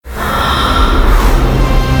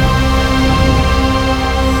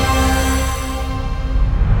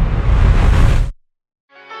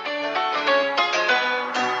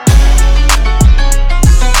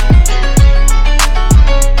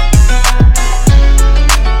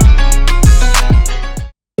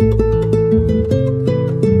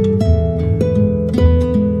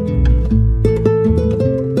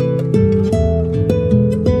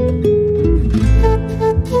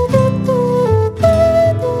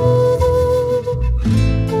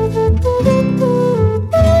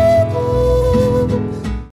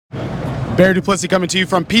Barry Duplessis coming to you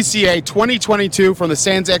from PCA 2022 from the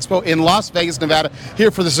Sands Expo in Las Vegas, Nevada, here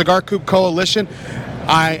for the Cigar Coop Coalition.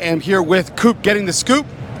 I am here with Coop Getting the Scoop,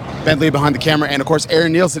 Ben Lee behind the camera, and of course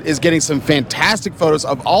Aaron Nielsen is getting some fantastic photos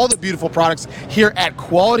of all the beautiful products here at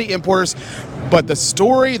Quality Importers. But the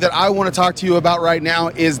story that I want to talk to you about right now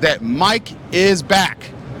is that Mike is back.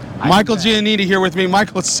 Michael Giannini here with me.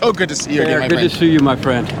 Michael, it's so good to see you again, my friend. Good to see you, my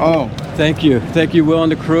friend. Oh. Thank you. Thank you, Will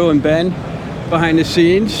and the crew, and Ben behind the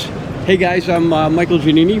scenes. Hey guys, I'm Michael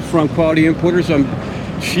Giannini from Quality Importers. I'm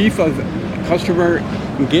Chief of Customer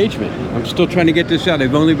Engagement. I'm still trying to get this out.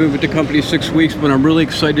 I've only been with the company 6 weeks, but I'm really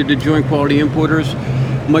excited to join Quality Importers.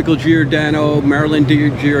 Michael Giordano, Marilyn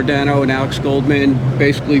Giordano, and Alex Goldman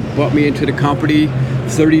basically brought me into the company.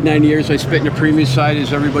 39 years I spent in the premium side,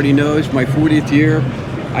 as everybody knows. My 40th year.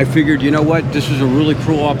 I figured, you know what, this is a really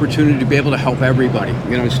cool opportunity to be able to help everybody.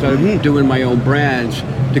 You know, instead of doing my own brands,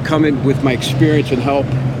 to come in with my experience and help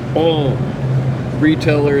all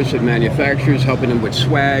retailers and manufacturers, helping them with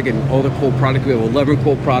swag and all the cool products. We have 11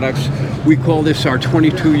 cool products. We call this our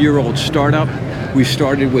 22-year-old startup. We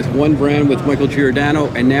started with one brand with Michael Giordano,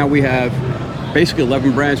 and now we have basically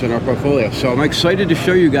 11 brands in our portfolio. So I'm excited to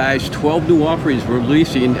show you guys 12 new offerings we're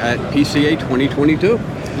releasing at PCA 2022.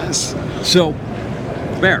 Yes. So,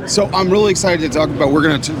 Bear. So I'm really excited to talk about, we're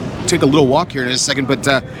going to take a little walk here in a second, but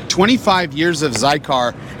 25 years of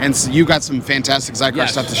Xikar, and so you got some fantastic Xikar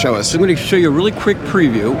stuff to show us. So I'm going to show you a really quick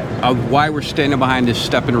preview of why we're standing behind this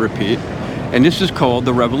step and repeat, and this is called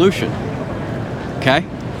the Revolution, okay?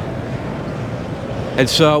 And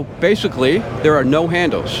so basically, there are no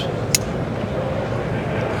handles.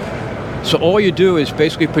 So all you do is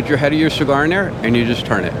basically put your head of your cigar in there, and you just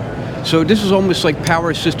turn it. So this is almost like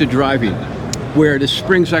power-assisted driving, where the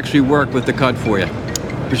springs actually work with the cut for you,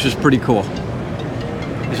 which is pretty cool.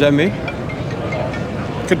 Is that me?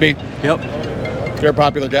 Could be. Yep. You're a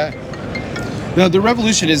popular guy. Now the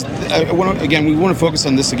Revolution is, we want to focus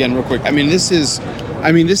on this again real quick. I mean, this is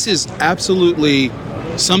absolutely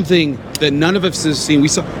something that none of us has seen. We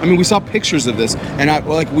saw pictures of this,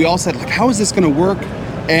 and we all said, how is this going to work?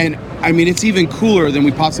 And I mean, it's even cooler than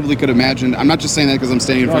we possibly could imagine. I'm not just saying that because I'm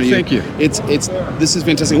standing in front of you. Thank you. This is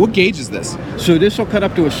fantastic. What gauge is this? So this will cut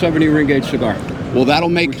up to a 70 ring gauge cigar. Well, that'll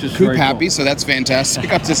make Coop happy, cool. So that's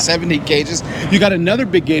fantastic. Up to 70 gauges. You got another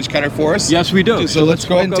big gauge cutter for us. Yes, we do. So let's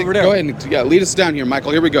go ahead and lead us down here,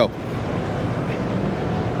 Michael. Here we go.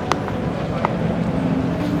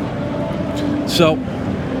 So,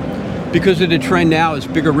 because of the trend now is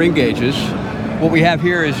bigger ring gauges, what we have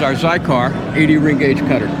here is our Xikar 80 ring gauge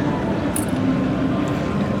cutter.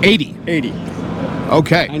 80? 80.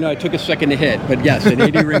 Okay. I know I took a second to hit, but yes, an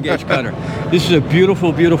 80 ring gauge cutter. This is a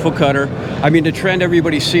beautiful, beautiful cutter. I mean, the trend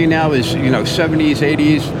everybody's seeing now is, 70s,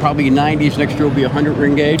 80s, probably 90s. Next year will be 100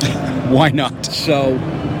 ring gauge. Why not? So,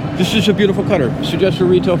 this is a beautiful cutter. Suggested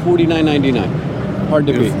retail $49.99. Hard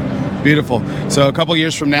to beat. Beautiful. So a couple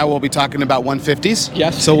years from now, we'll be talking about 150s.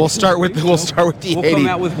 Yes. So we'll start with the 80. We'll come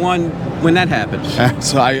out with one when that happens.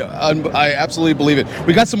 So I absolutely believe it.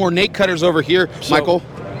 We got some more Nate cutters over here, so, Michael.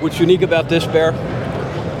 What's unique about this, Bear?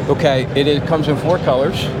 Okay, it comes in 4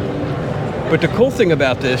 colors. But the cool thing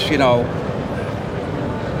about this,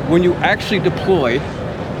 when you actually deploy,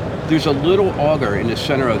 there's a little auger in the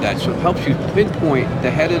center of that, so it helps you pinpoint the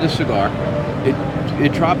head of the cigar.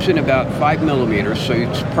 It drops in about 5 millimeters, so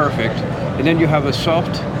it's perfect. And then you have a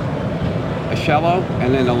soft, a shallow,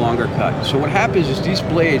 and then a longer cut. So what happens is these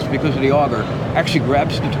blades, because of the auger, actually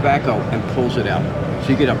grabs the tobacco and pulls it out. So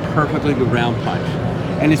you get a perfectly good round punch.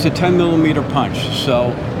 And it's a 10 millimeter punch,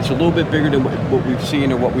 so it's a little bit bigger than what we've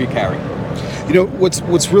seen or what we carry.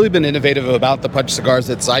 What's really been innovative about the punch cigars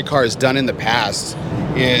that Xikar has done in the past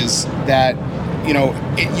is that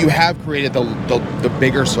you have created the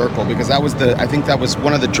bigger circle, because I think that was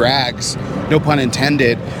one of the drags, no pun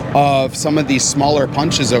intended, of some of these smaller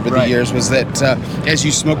punches over the years, was that as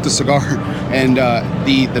you smoke the cigar and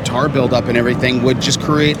the tar buildup and everything would just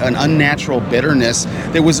create an unnatural bitterness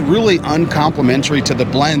that was really uncomplimentary to the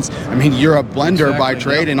blends. I mean, you're a blender by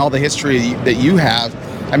trade, and all the history that you have,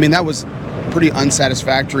 I mean, that was pretty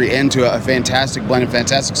unsatisfactory end to a fantastic blend of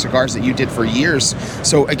fantastic cigars that you did for years.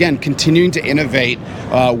 So again, continuing to innovate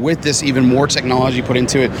with this, even more technology put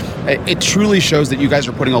into it, it truly shows that you guys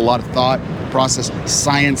are putting a lot of thought, process,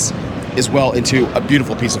 science as well into a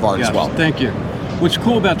beautiful piece of art as well. Thank you. What's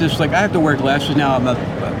cool about this, I have to wear glasses now. I'm a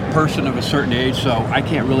person of a certain age, so I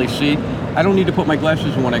can't really see. I don't need to put my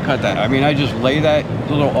glasses on when I cut that. I mean, I just lay that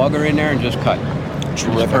little auger in there and just cut. It's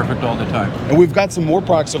Terrific. perfect all the time. And we've got some more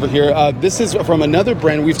products over here. This is from another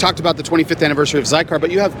brand. We've talked about the 25th anniversary of Zycar,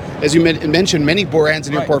 but you have, as you mentioned, many brands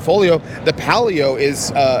in your Right. portfolio. The Palio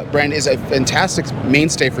brand is a fantastic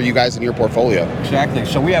mainstay for you guys in your portfolio. Exactly.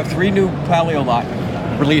 So we have 3 new Palio lot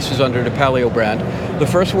releases under the Palio brand. The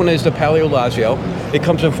first one is the Palio Lazio. It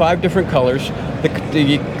comes in 5 different colors.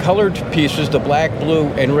 The colored pieces, the black, blue,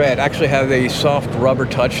 and red, actually have a soft rubber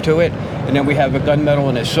touch to it. And then we have a gunmetal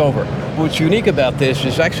and a silver. What's unique about this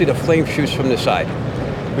is actually the flame shoots from the side,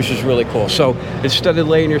 which is really cool. So instead of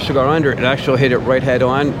laying your cigar under, it actually hit it right head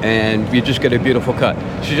on, and you just get a beautiful cut.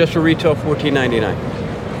 So just a retail $14.99.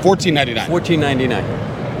 $14.99.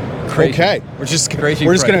 $14.99. Crazy. Okay, we're just Crazy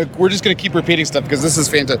we're just price. gonna keep repeating stuff because this is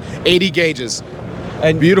fantastic. 80 gauges,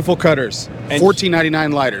 And beautiful cutters, And-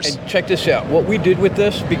 $14.99 lighters. And check this out. What we did with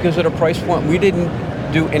this, because of the price point, we didn't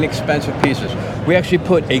do inexpensive pieces. We actually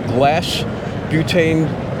put a glass butane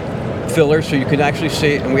filler so you can actually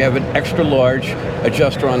see it, and we have an extra large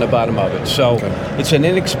adjuster on the bottom of it. So it's an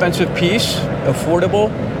inexpensive piece, affordable,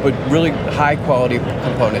 but really high quality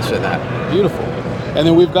components in that. Beautiful. And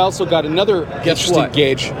then we've also got another interesting what?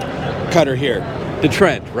 gauge cutter here. The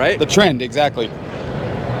trend, right? The trend, exactly.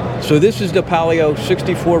 So this is the Palio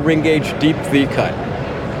 64 ring gauge deep V cut.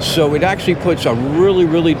 So it actually puts a really,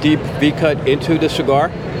 really deep V cut into the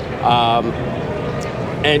cigar.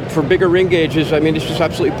 And for bigger ring gauges, I mean, it's just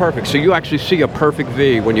absolutely perfect. So you actually see a perfect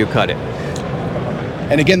V when you cut it.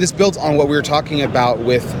 And again, this builds on what we were talking about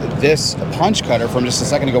with this punch cutter from just a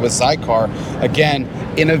second ago with Zycar. Again,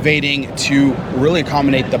 innovating to really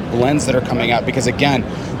accommodate the blends that are coming out. Because again,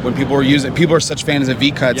 when people are such fans of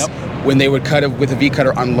V cuts. Yep. When they would cut it with a V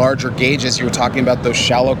cutter on larger gauges, you were talking about those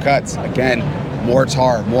shallow cuts. Again, more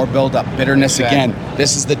tar, more buildup, bitterness. Exactly. Again,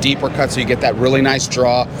 this is the deeper cut, so you get that really nice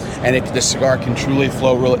draw, and the cigar can truly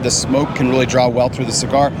flow. The smoke can really draw well through the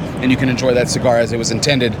cigar, and you can enjoy that cigar as it was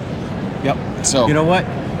intended. Yep. So You know what?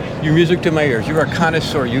 You're music to my ears. You're a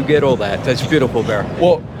connoisseur. You get all that. That's beautiful, Bear.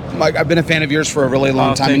 Well, Mike, I've been a fan of yours for a really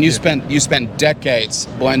long Oh, time, thank and you. you spent decades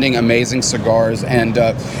blending amazing cigars, and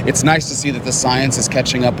it's nice to see that the science is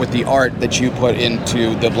catching up with the art that you put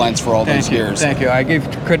into the blends for all those years. Thank you. I give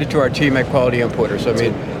credit to our team at Quality Importers. I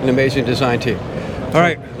mean, an amazing design team. All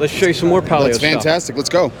right, let's show you some more Palio That's stuff. fantastic. Let's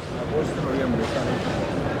go.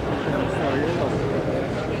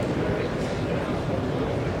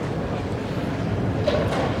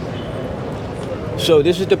 So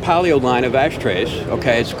this is the Palio line of ashtrays.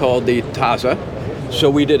 Okay, it's called the Taza.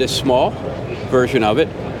 So we did a small version of it,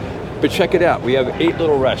 but check it out. We have 8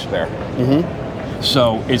 little rests there. Mm-hmm.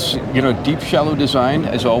 So it's deep shallow design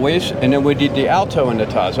as always, and then we did the Alto in the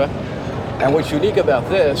Taza. And what's unique about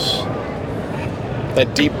this,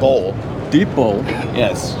 That deep bowl. deep bowl.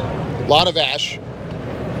 Yes. A lot of ash.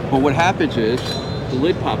 But what happens is the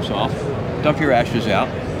lid pops off, dump your ashes out,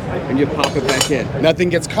 and you pop it back in. Nothing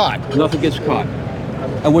gets caught. Nothing gets caught.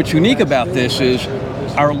 And what's unique about this is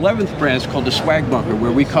our 11th brand is called the Swag Bunker,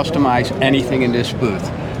 where we customize anything in this booth.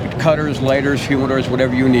 Cutters, lighters, humidors,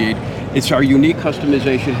 whatever you need. It's our unique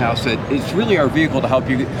customization house that it's really our vehicle to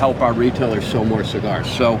help our retailers sell more cigars.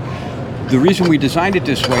 So the reason we designed it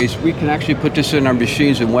this way is we can actually put this in our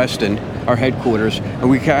machines in Weston, our headquarters, and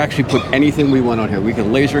we can actually put anything we want on here. We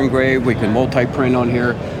can laser engrave, we can multi-print on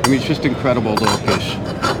here. I mean, it's just incredible little piece.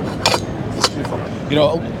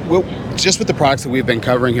 Just with the products that we've been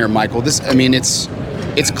covering here, Michael,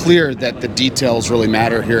 it's clear that the details really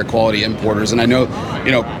matter here at Quality Importers. And I know,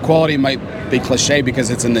 quality might be cliche because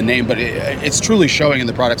it's in the name, but it's truly showing in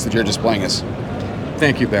the products that you're displaying us.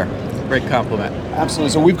 Thank you, Bear. Great compliment.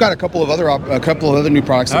 Absolutely. So we've got a couple of other new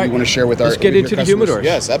products that All we right. want to share with Let's get with into your the customers. humidors.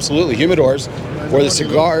 Yes, absolutely. Humidors, where the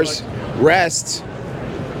cigars rest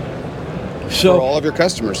for all of your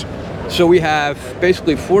customers. So we have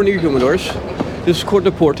basically 4 new humidors. This is called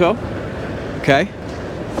the Porto, okay?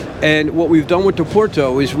 And what we've done with the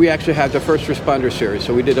Porto is we actually have the First Responder series.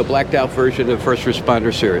 So we did a blacked out version of the First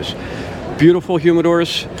Responder series. Beautiful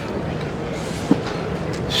humidors,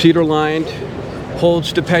 cedar lined,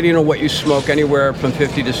 holds, depending on what you smoke, anywhere from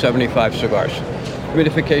 50 to 75 cigars.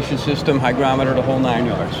 Humidification system, hygrometer, the whole 9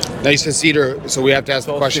 yards. Now you said cedar, so we have to ask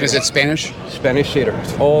the all question, is cedar. it Spanish? Spanish cedar.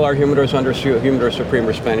 All our humidors under Humidor Supreme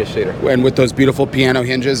are Spanish cedar. And with those beautiful piano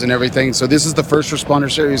hinges and everything. So this is the First Responder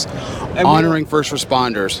Series, honoring first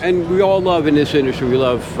responders. And we all love in this industry, we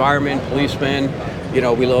love firemen, policemen,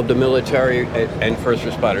 we love the military and first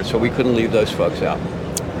responders. So we couldn't leave those folks out.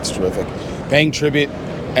 It's terrific. Paying tribute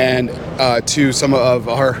and to some of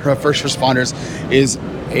our first responders is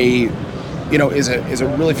a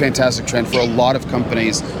really fantastic trend for a lot of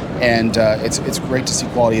companies, and it's great to see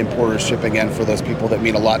Quality Importers ship again for those people that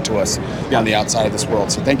mean a lot to us on the outside of this world.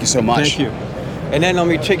 So thank you so much. Thank you. And then let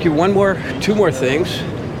me take you two more things.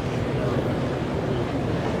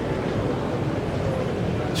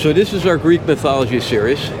 So this is our Greek mythology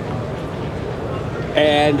series,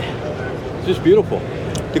 and it's just beautiful.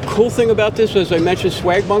 The cool thing about this, as I mentioned,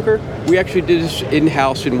 Swag Bunker, we actually did this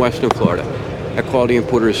in-house in Western Florida at Quality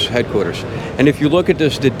Importers headquarters. And if you look at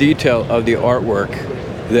this, the detail of the artwork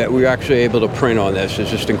that we were actually able to print on this is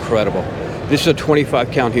just incredible. This is a 25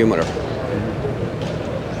 count humidor.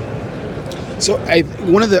 So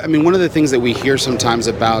one of the things that we hear sometimes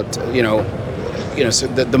about, so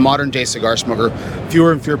the modern day cigar smoker,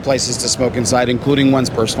 fewer and fewer places to smoke inside, including one's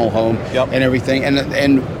personal home and everything.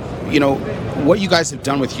 And what you guys have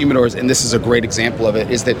done with humidors, and this is a great example of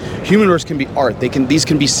it, is that humidors can be art. These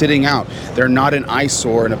can be sitting out. They're not an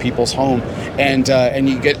eyesore in a people's home, and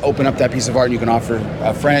you open up that piece of art, and you can offer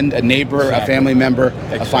a friend, a neighbor, a family member,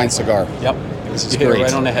 a fine cigar. Yep. This is You hit great. it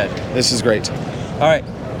right on the head. This is great. All right.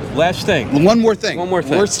 Last thing. One more thing.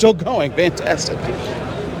 We're still going. Fantastic.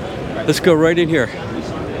 Let's go right in here.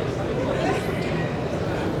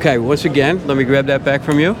 Okay, once again, let me grab that back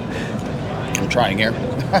from you. I'm trying here.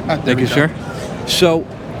 Thank you, sir. So,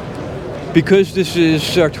 because this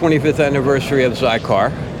is our 25th anniversary of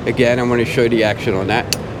Xikar, again, I'm going to show you the action on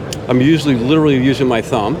that. I'm usually literally using my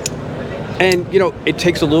thumb. And, it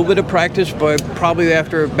takes a little bit of practice, but probably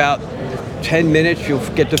after about 10 minutes, you'll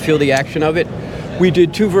get to feel the action of it. We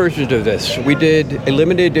did two versions of this. We did a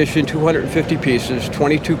limited edition, 250 pieces,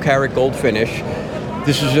 22 karat gold finish.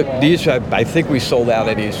 I think we sold out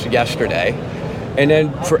of these yesterday. And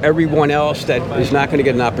then for everyone else that is not going to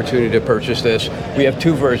get an opportunity to purchase this, we have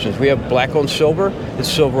two versions. We have black on silver and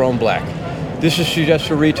silver on black. This is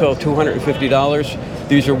suggested retail $250.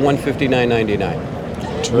 These are $159.99.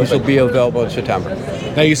 These will be available in September.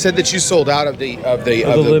 Now you said that you sold out of the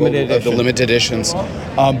limited editions,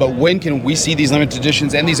 but when can we see these limited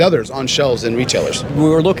editions and these others on shelves in retailers? We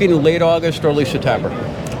were looking late August, early September.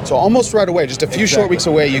 So almost right away, just a few short weeks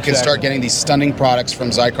away, you can start getting these stunning products from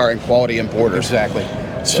Xikar and Quality Importers. Exactly.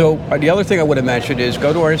 So the other thing I would have mentioned is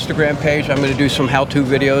go to our Instagram page. I'm going to do some how-to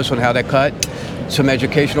videos on how to cut, some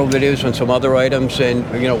educational videos on some other items, and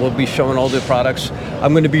we'll be showing all the products.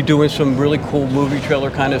 I'm going to be doing some really cool movie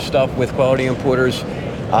trailer kind of stuff with Quality Importers,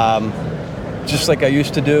 just like I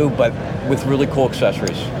used to do, but with really cool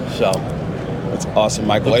accessories. So that's awesome,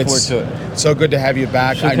 Michael. Look forward to it. So good to have you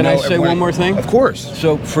back. So can I say one more thing? Of course.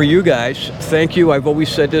 So for you guys, thank you. I've always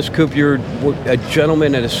said this, Coop, you're a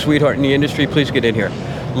gentleman and a sweetheart in the industry. Please get in here.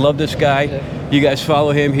 Love this guy. You guys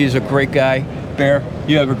follow him. He's a great guy. Bear,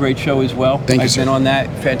 you have a great show as well. Thank you, sir. I've been on that.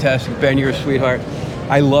 Fantastic. Ben, you're a sweetheart.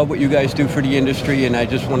 I love what you guys do for the industry, and I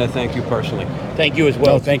just want to thank you personally. Thank you as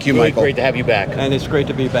well. No, thank you, really Michael. Great to have you back. And it's great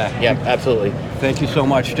to be back. Yeah, absolutely. Thank you so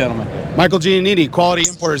much, gentlemen. Michael Giannini, Quality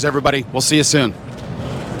Importers, everybody. We'll see you soon.